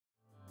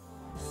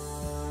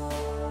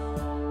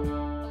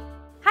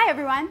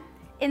everyone!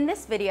 In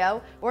this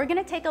video, we're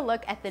going to take a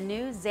look at the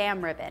new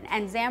xamRibbon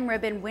and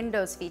xamRibbon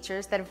Windows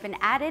features that have been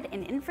added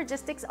in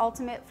Infragistics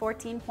Ultimate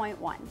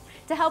 14.1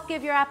 to help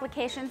give your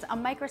applications a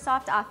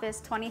Microsoft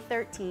Office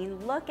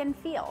 2013 look and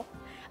feel.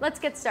 Let's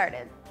get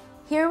started.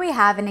 Here we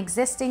have an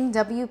existing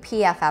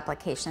WPF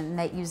application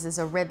that uses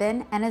a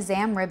ribbon and a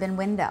xamRibbon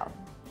window.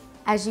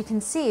 As you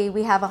can see,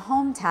 we have a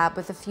Home tab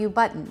with a few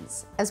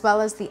buttons, as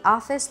well as the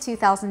Office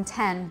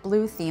 2010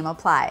 blue theme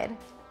applied.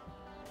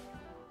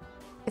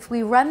 If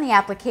we run the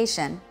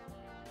application,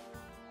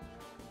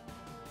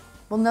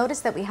 we'll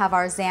notice that we have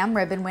our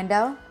xamRibbon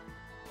window,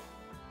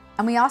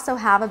 and we also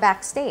have a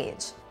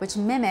backstage, which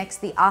mimics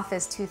the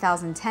Office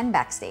 2010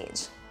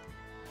 backstage.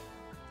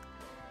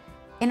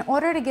 In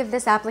order to give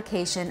this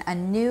application a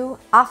new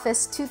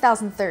Office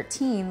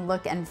 2013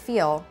 look and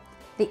feel,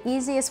 the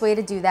easiest way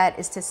to do that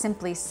is to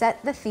simply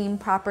set the theme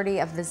property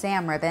of the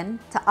xamRibbon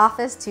to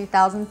Office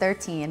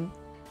 2013.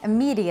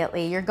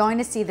 Immediately, you're going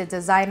to see the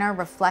designer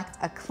reflect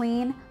a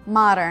clean,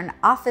 modern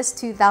Office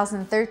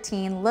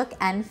 2013 look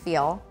and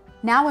feel.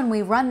 Now when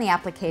we run the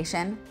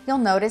application, you'll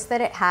notice that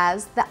it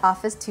has the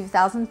Office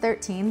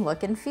 2013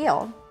 look and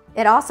feel.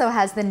 It also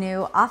has the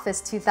new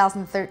Office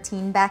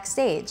 2013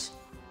 backstage.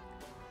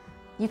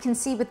 You can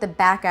see with the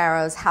back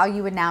arrows how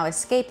you would now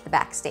escape the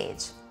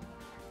backstage.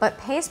 But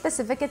pay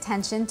specific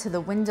attention to the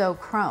window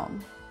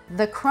Chrome.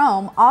 The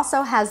Chrome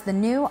also has the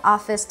new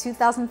Office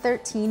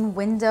 2013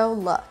 window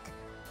look.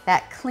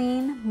 That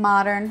clean,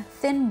 modern,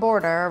 thin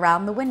border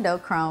around the window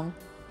Chrome.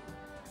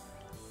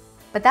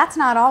 But that's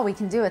not all we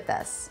can do with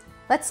this.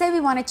 Let's say we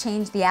want to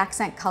change the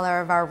accent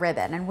color of our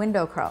ribbon and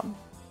window Chrome.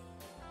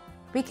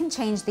 We can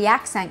change the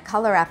accent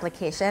color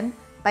application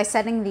by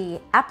setting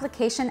the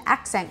Application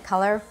Accent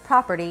Color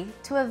property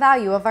to a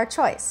value of our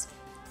choice.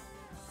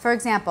 For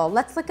example,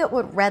 let's look at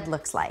what red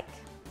looks like.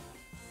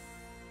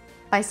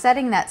 By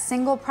setting that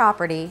single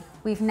property,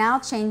 we've now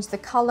changed the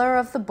color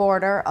of the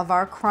border of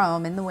our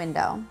Chrome in the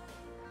window,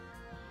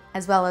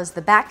 as well as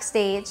the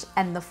backstage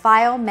and the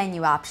file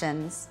menu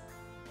options.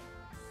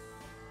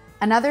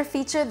 Another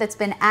feature that's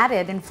been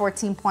added in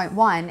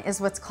 14.1 is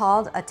what's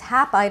called a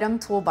tap item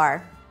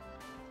toolbar.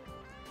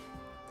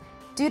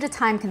 Due to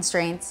time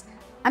constraints,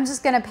 I'm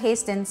just going to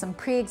paste in some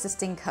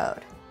pre-existing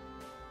code.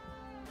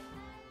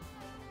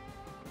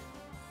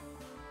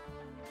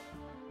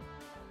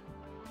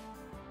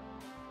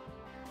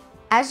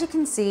 As you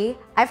can see,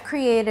 I've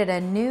created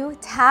a new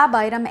tab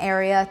item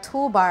area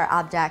toolbar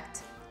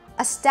object,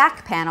 a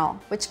stack panel,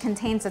 which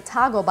contains a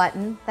toggle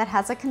button that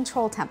has a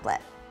control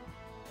template.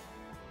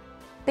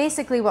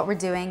 Basically what we're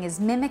doing is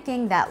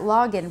mimicking that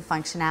login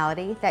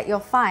functionality that you'll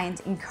find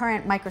in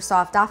current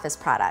Microsoft Office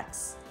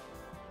products.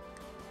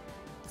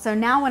 So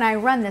now when I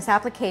run this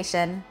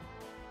application,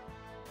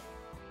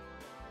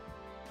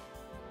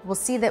 we'll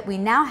see that we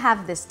now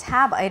have this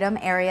tab item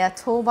area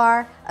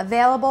toolbar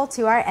available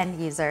to our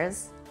end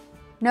users.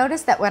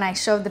 Notice that when I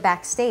showed the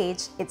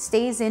backstage, it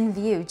stays in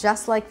view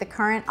just like the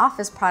current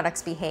Office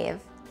products behave.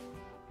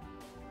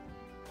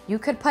 You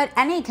could put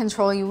any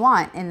control you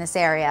want in this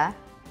area.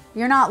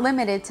 You're not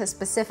limited to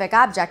specific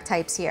object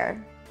types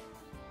here.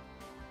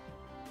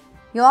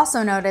 You'll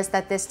also notice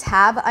that this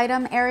tab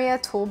item area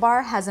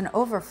toolbar has an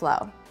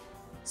overflow.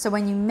 So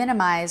when you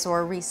minimize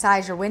or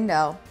resize your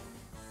window,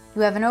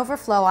 you have an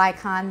overflow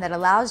icon that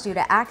allows you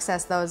to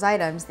access those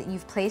items that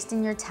you've placed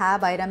in your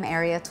tab item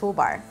area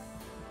toolbar.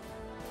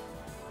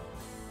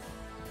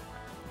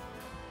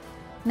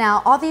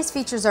 Now, all these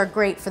features are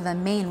great for the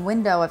main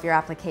window of your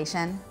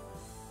application,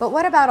 but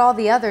what about all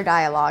the other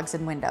dialogues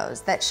in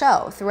Windows that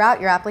show throughout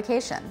your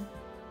application?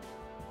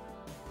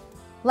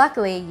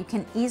 Luckily, you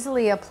can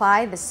easily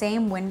apply the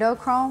same window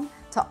Chrome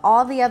to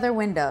all the other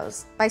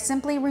windows by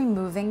simply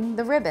removing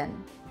the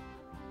ribbon.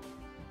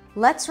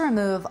 Let's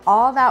remove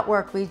all that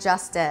work we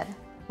just did.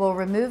 We'll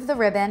remove the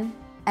ribbon,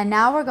 and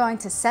now we're going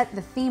to set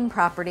the theme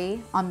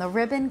property on the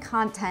ribbon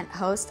content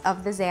host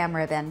of the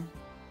xamRibbon.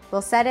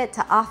 We'll set it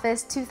to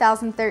Office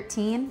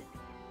 2013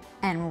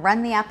 and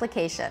run the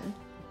application.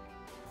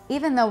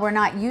 Even though we're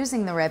not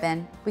using the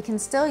ribbon, we can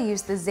still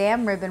use the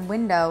xamRibbon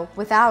window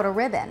without a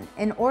ribbon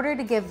in order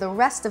to give the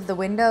rest of the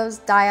windows,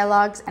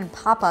 dialogues, and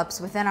pop-ups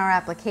within our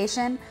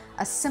application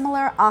a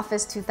similar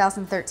Office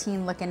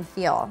 2013 look and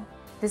feel.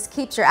 This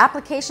keeps your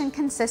application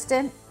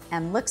consistent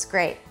and looks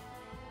great.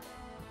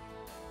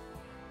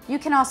 You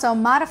can also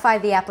modify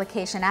the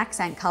application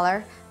accent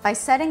color by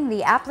setting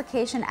the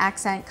Application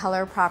Accent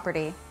Color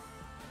property.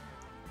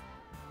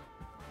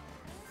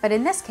 But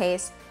in this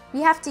case,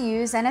 we have to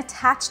use an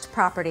attached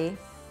property.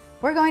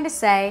 We're going to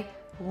say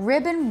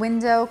ribbon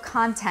window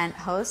content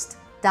host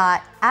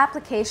dot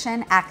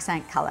application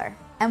accent color,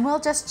 and we'll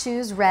just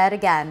choose red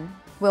again.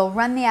 We'll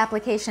run the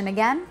application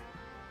again,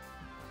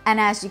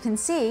 and as you can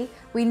see,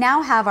 we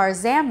now have our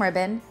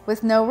xamRibbon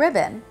with no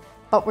ribbon,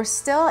 but we're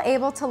still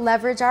able to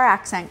leverage our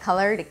accent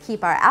color to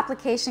keep our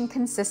application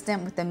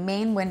consistent with the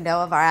main window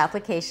of our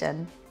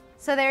application.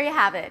 So there you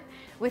have it.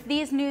 With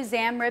these new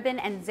xamRibbon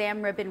and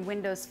xamRibbon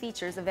Windows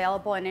features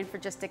available in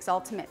Infragistics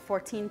Ultimate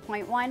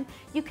 14.1,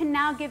 you can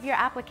now give your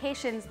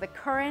applications the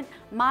current,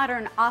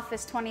 modern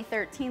Office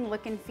 2013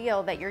 look and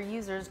feel that your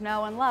users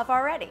know and love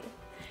already.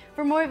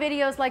 For more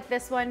videos like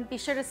this one, be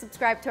sure to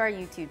subscribe to our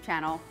YouTube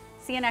channel.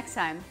 See you next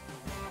time.